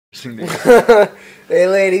Hey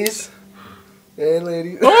ladies. Hey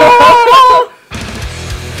ladies. Oh!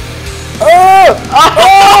 Oh!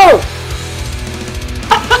 Oh!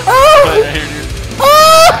 Oh! Right here, dude.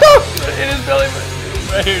 Oh! In his belly button.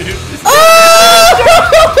 Right here, dude. Oh!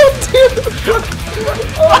 Dude!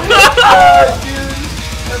 Oh my god, dude!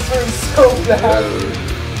 That hurts so bad.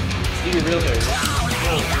 See your real hair.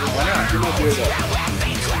 Why not? Do my beard up.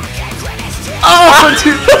 Oh,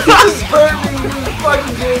 dude! You just burned me with your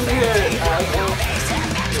fucking damn hair.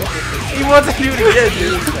 He wants to do it again,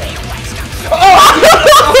 dude.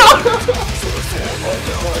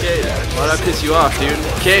 Kade, why'd I piss you off, dude?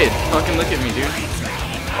 Kade, fucking look at me, dude.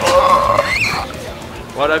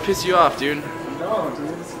 Why'd I piss you off, dude? No,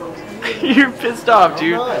 dude, it's okay. You're pissed off,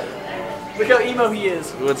 dude. Look how emo he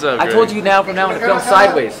is. What's up, I Greg? told you now from now on to film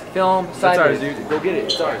sideways. Film sideways. ours, dude. Go get it.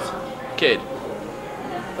 It's ours. Kade.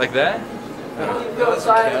 Like that? Go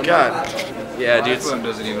sideways. God. Yeah, My dude. phone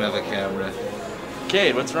doesn't even have a camera.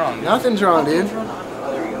 Kade, what's wrong? Nothing's wrong, dude.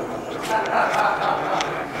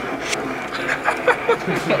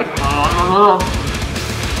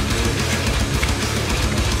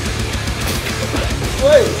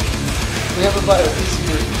 Wait. We have a bite of piece of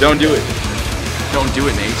your... Don't do it. Don't do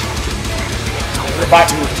it, Nate. Don't let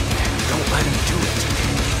him do it.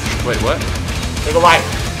 Wait, what? Take a bite.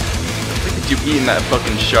 Look at you eating that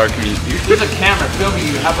fucking shark meat, dude. There's a camera filming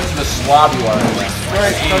you. How much of a slob you are.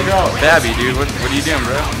 Alright, go. Fabbi, dude, what are you doing,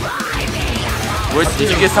 bro? What,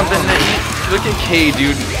 did you get something to eat? Look at Kade,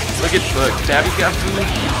 dude. Look, Fabbi's got food.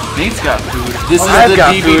 Nate's got food. This is I've the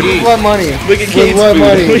got DVD. food. With what money? Look at With Kade's what food.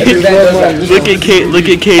 money? With what money? Look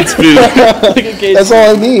at Kade's food. Look at Kade's That's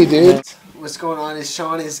all I need, dude. What's going on is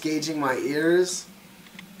Shawn is gauging my ears.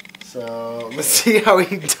 So, let's see how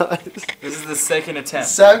he does. This is the second attempt.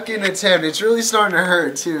 Second attempt. It's really starting to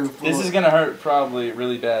hurt, too. This is gonna hurt probably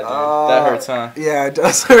really bad, dude. That hurts, huh? Yeah, it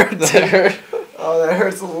does hurt. That hurt? Oh, that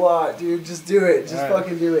hurts a lot, dude. Just do it. Just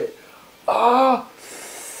fucking do it. Oh!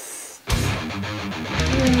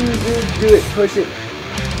 Dude, do it. Push it.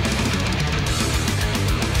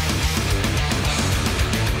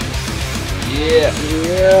 Yeah.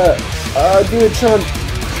 Yeah. Do it, Shawn.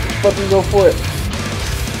 Fucking go for it.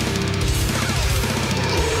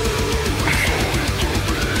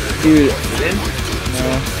 Dude. In? No.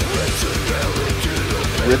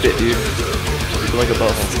 Rip it, dude. Rip it like a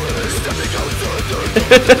butthole.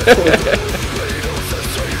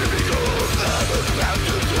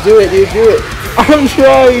 Do it, dude. Do it. I'm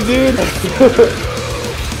trying, dude.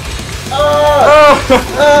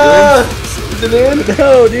 Is it in?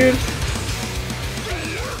 No, dude.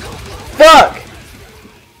 Fuck!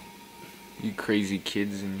 You crazy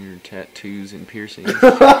kids and your tattoos and piercings.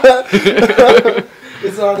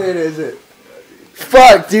 It's not in, is it?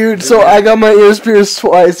 Fuck, dude. So I got my ears pierced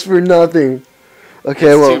twice for nothing. Okay,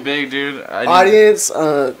 It's well. too big, dude. Audience,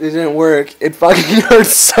 it didn't work. It fucking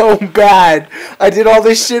hurts so bad. I did all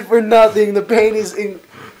this shit for nothing. The pain is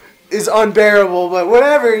unbearable, but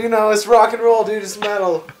whatever, you know, it's rock and roll, dude. It's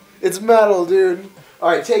metal. It's metal, dude.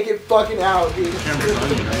 Alright, take it fucking out, dude.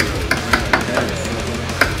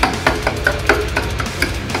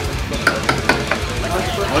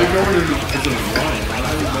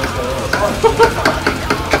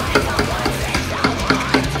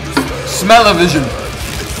 Smell-o-vision.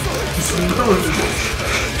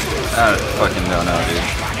 I fucking don't know, dude.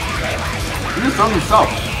 You just film yourself.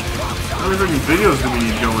 How many freaking videos do we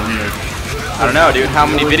need to go in here? I don't know, dude. How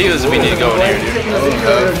many videos do we need to go in here, dude?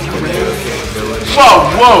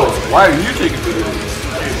 Whoa! Why are you taking videos?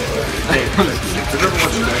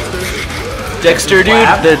 Dexter, dude.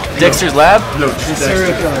 The Dexter's Lab. No, just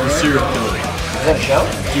serial killer. Serial killer. Is that a show?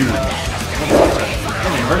 Dude.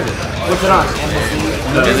 What's it on?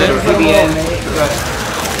 No, Is it? CBN.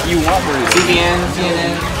 You want Burrito? CBN,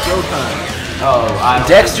 CNN. Showtime. Oh, I don't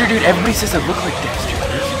Dexter, dude. Everybody says I look like Dexter.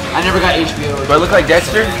 I never got HBO. Do I look like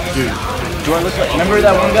Dexter? Dude. Do I look like? Remember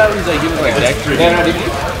that one guy who was like, he was like Dexter? They don't have DVD?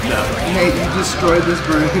 No. Hey, you destroyed this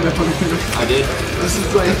burrito. I did. This is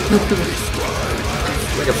like...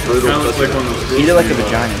 Like a brutal. Kind of looks like one of those. Eat it like a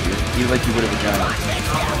vagina, dude. Eat it like you would a vagina.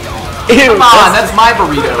 Come on, that's my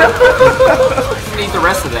burrito. I'm eat the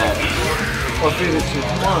rest of that. I'll feed it to you.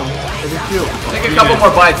 Come on. It'll be cute. Take a couple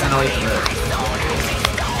more bites and I'll eat it.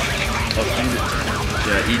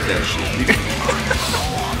 Yeah, eat that shit.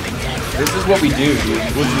 This is what we do, dude.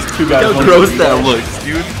 What's this two guys? How gross that looks,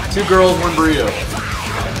 dude. 2 girls, 1 burrito.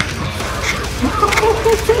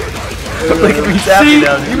 Look at me tapping See,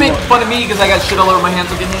 down. you make fun of me because I got shit all over my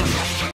hands. Look at him.